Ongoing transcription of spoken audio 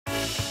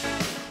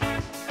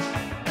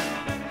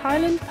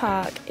Highland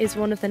Park is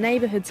one of the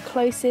neighbourhoods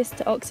closest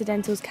to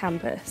Occidental's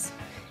campus.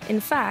 In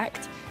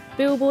fact,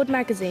 Billboard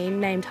magazine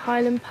named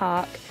Highland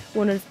Park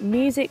one of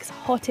music's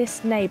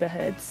hottest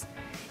neighbourhoods.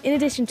 In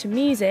addition to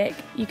music,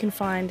 you can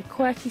find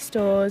quirky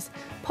stores,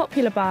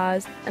 popular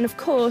bars, and of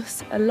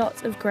course, a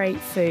lot of great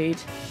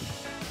food.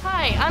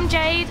 Hi, I'm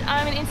Jade.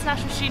 I'm an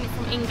international student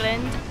from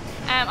England.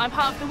 I'm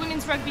part of the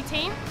women's rugby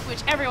team,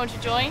 which everyone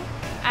should join,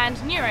 and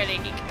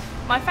Neuroleague.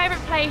 My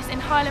favourite place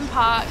in Highland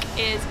Park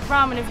is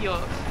Ramen of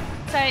York.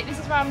 So this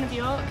is Ramen of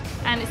York,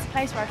 and it's the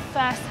place where I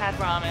first had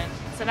ramen,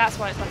 so that's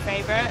why it's my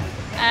favourite.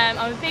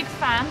 I'm a big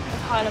fan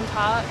of Highland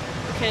Park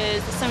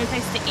because there's so many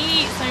places to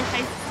eat, so many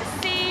places to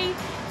see,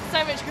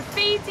 so much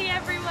graffiti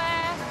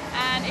everywhere,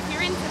 and if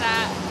you're into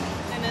that,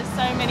 then there's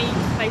so many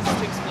places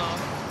to explore.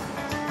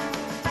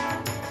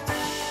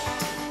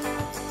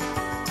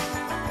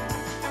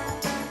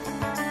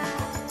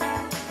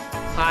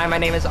 Hi, my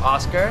name is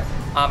Oscar.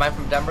 I'm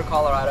from Denver,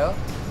 Colorado.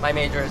 My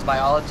major is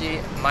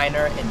biology,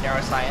 minor in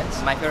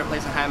neuroscience. My favorite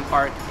place in Highland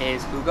Park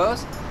is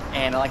Hugo's,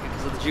 and I like it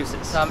because of the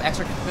juices. Some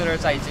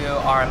extracurriculars I do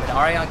are I'm an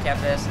RA on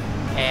campus,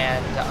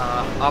 and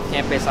off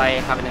campus I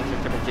have an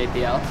internship at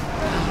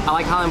JPL. I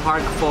like Highland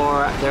Park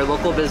for their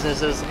local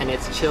businesses and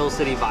its chill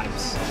city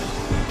vibes.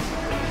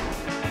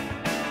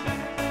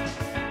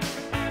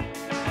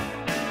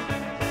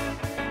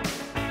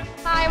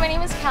 Hi, my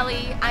name is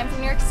Kelly. I'm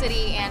from New York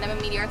City and I'm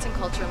a media arts and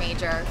culture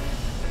major.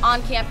 On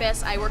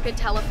campus, I work at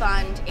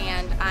Telefund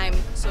and I'm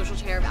social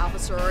chair of Alpha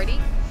Sorority.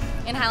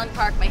 In Highland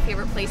Park, my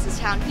favorite place is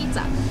Town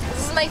Pizza.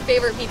 This is my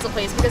favorite pizza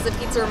place because the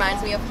pizza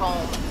reminds me of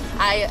home.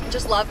 I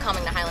just love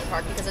coming to Highland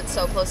Park because it's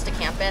so close to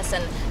campus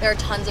and there are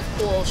tons of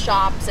cool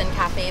shops and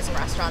cafes and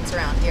restaurants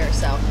around here,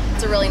 so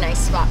it's a really nice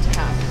spot to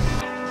come.